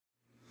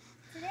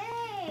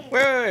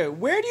Wait.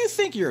 Where do you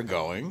think you're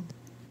going?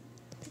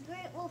 The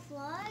Great Wolf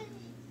Lodge.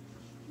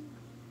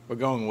 We're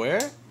going where?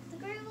 The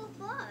Great Wolf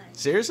Lodge.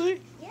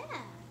 Seriously? Yeah.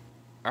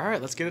 All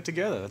right, let's get it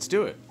together. Let's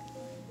do it.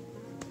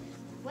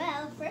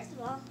 Well, first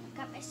of all, I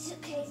got my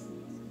suitcase.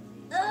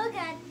 Oh,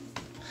 God.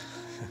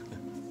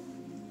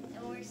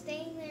 And we're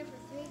staying there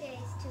for 3 days,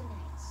 2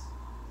 nights.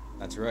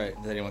 That's right.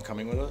 Is anyone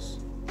coming with us?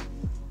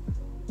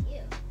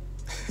 You.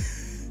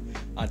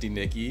 Auntie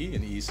Nikki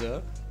and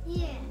Issa.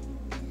 Yeah.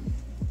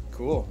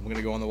 Cool. We're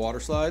gonna go on the water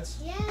slides.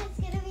 Yeah, it's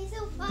gonna be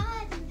so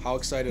fun. How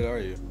excited are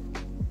you?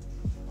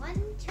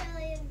 1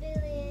 trillion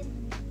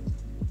billion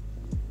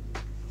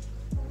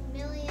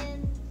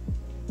million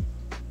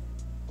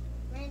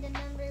random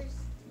numbers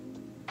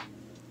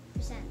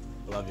percent.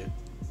 Love you.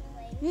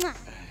 Mwah.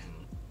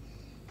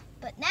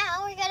 But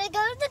now we're gonna go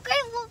to the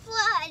Great Wolf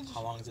Lodge.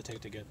 How long does it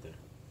take to get there?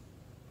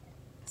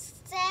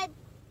 Said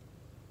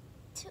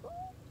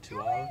 2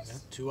 hours? Yeah,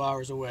 2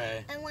 hours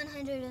away. And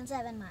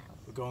 107 miles.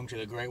 We're going to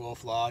the Great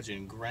Wolf Lodge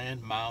in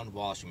Grand Mound,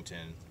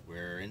 Washington.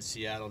 We're in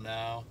Seattle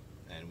now,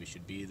 and we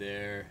should be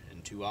there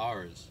in 2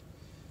 hours.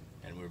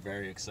 And we're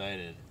very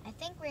excited. I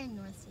think we're in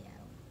North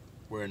Seattle.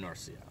 We're in North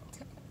Seattle.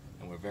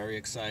 And we're very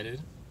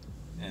excited,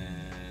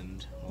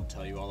 and we'll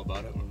tell you all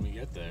about it when we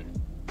get there.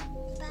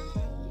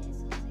 Bye.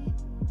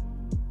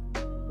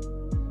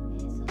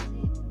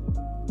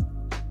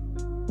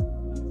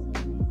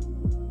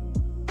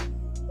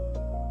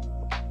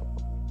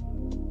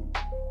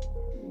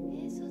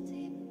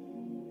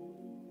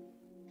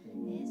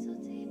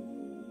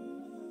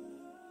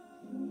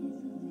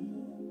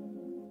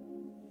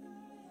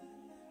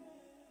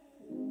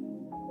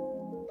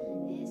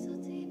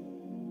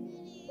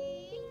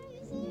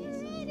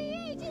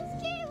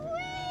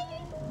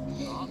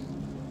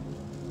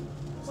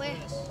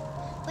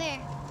 Where?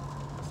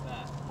 What's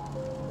that?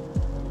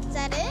 Is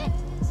that it?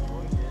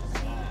 What is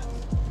that?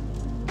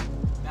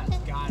 That's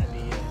gotta be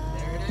it.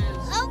 There it is.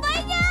 Oh my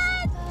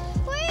God!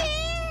 We're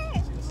here!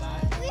 See the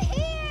sign? We're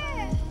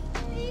here!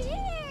 We're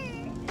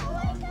here! Oh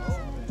my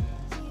God!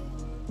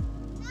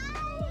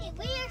 Hi!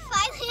 We are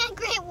finally at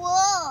Great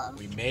Wolf!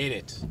 We made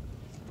it.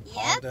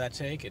 How long Yep. did that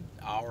take? An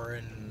hour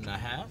and a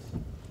half?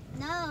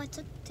 No, it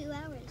took 2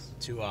 hours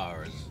 2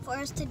 hours. for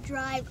us to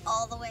drive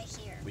all the way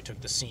here. We took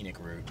the scenic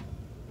route.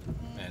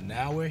 And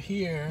now we're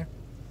here,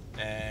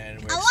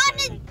 and we're I wanted-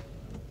 excited.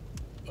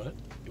 What?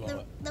 You want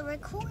what? The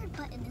record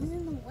button is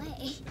in the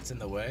way. It's in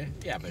the way?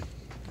 Yeah, but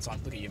it's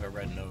on. Look at you have a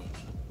red nose.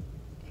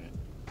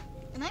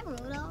 Am I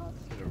Rudolph?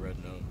 You have a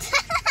red nose.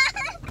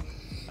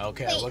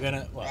 Okay, Wait, we're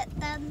gonna. What?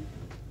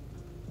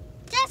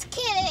 Just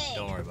kidding!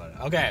 Don't worry about it.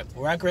 Okay,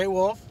 we're at Great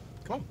Wolf.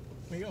 Come on,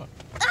 where you going?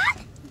 Ah!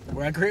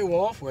 We're at Great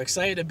Wolf. We're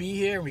excited to be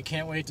here. We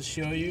can't wait to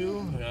show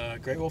you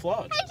Great Wolf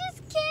Lodge. I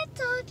just can't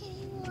talk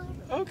anymore.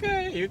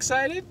 Okay, you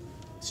excited?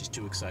 She's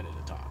too excited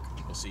to talk.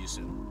 We'll see you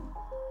soon.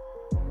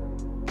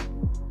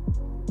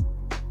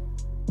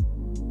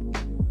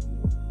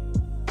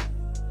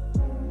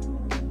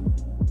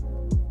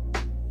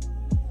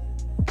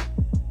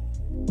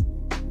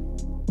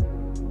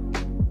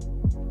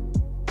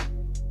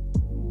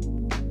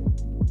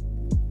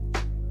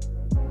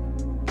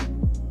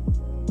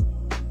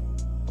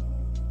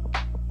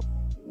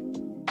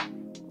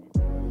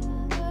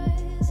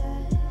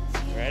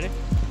 Ready?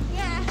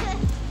 Yeah.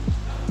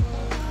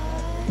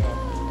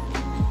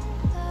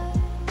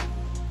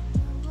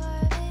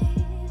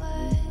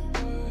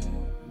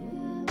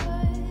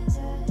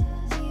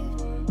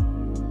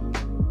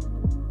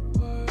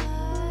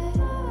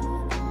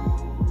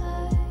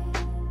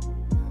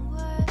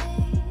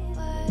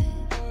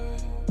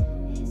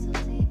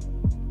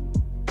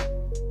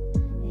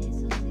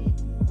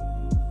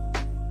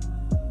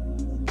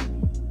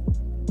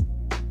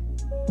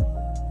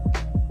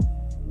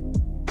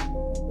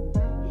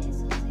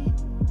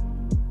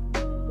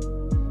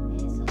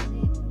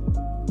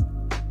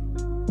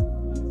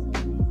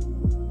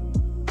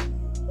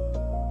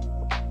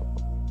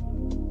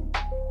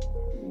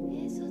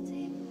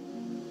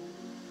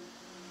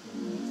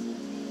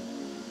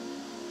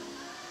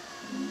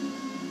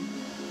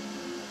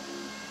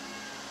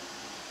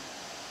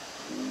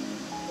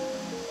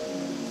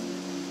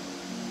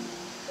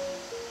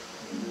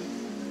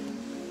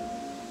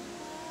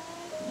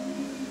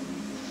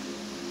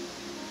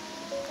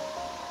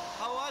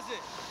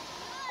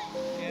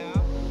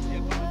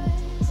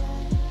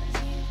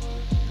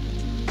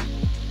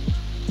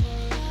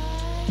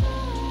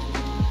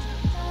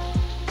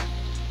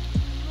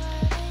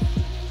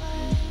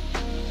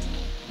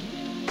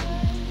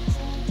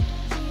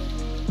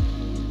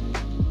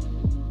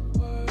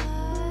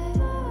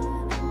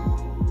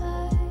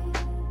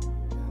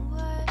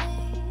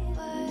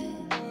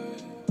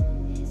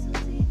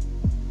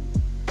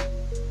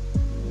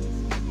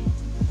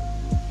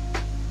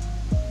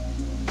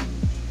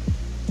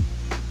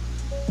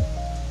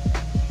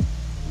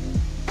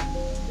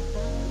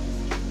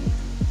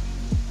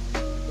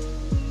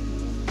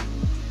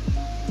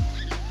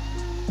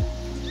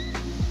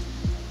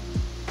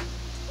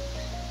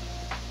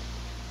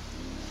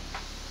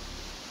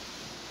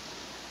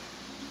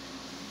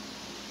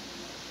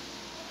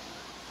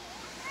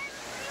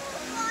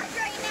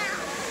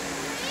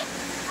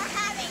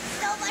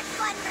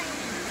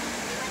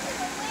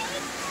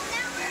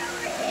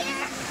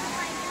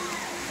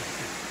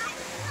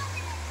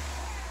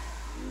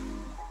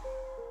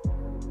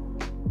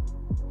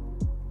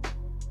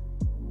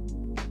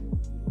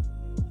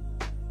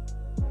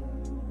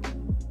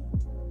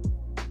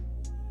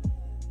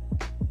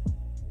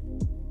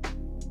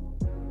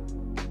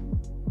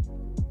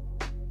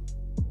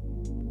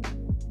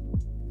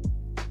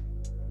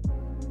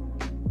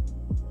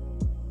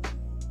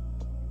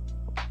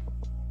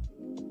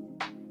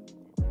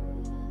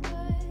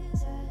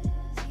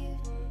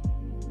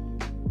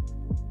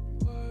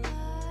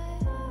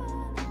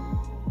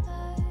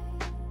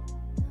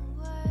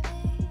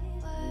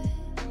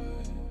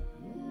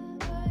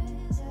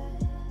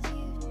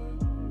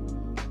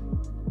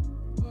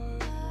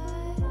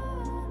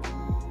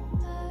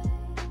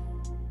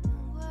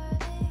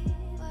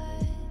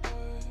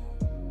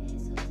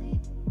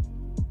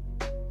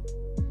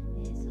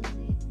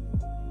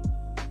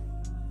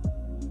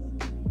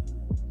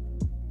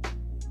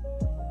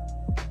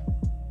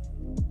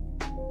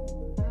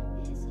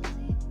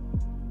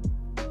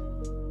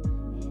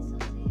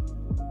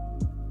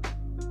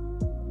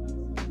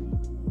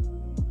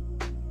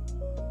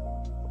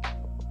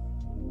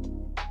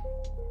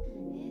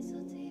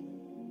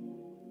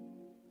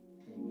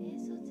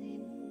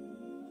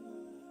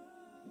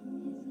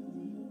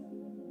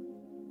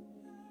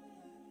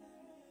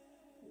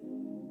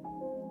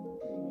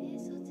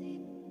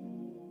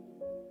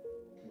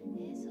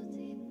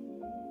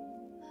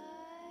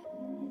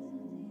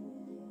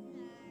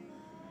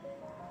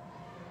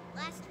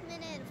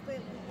 minute of Great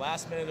Wolf.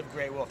 Last minute of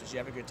Great Wolf. Did you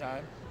have a good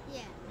time?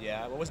 Yeah.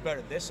 Yeah. What was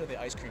better, this or the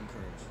ice cream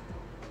cruise?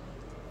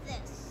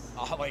 This.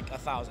 Oh, like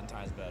 1,000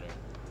 times better.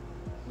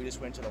 We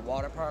just went to the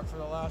water park for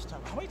the last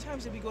time. How many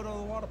times did we go to the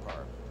water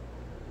park?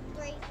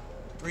 3.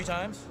 3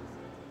 times?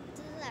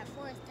 This is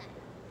our 4th time.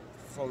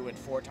 Before we went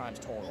 4 times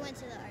total. We went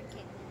to the arcade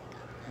and then we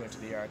got We went to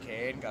the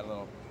arcade and got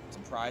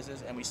some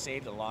prizes, and we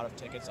saved a lot of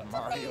tickets on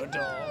Mario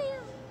Doll.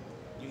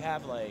 You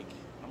have like,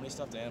 how many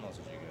stuffed animals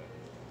did you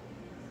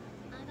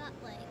get? I got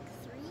like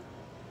 3.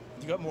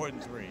 You got more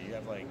than 3. You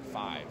have like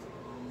 5.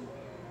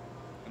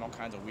 And all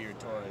kinds of weird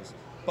toys.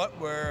 But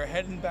we're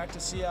heading back to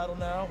Seattle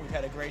now. We've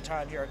had a great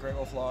time here at Great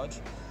Wolf Lodge.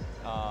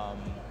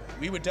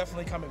 We would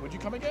definitely come in. Would you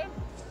come again?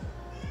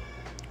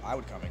 I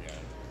would come again.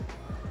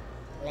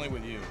 Only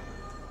with you.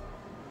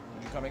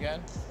 Would you come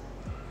again?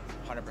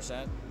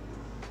 100%?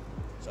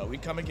 So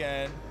we'd come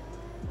again.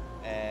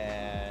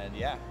 And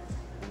yeah.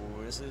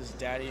 This is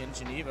Daddy in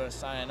Geneva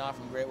signing off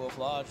from Great Wolf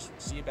Lodge.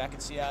 See you back in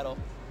Seattle.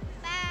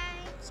 Bye.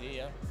 See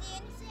ya.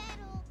 See you in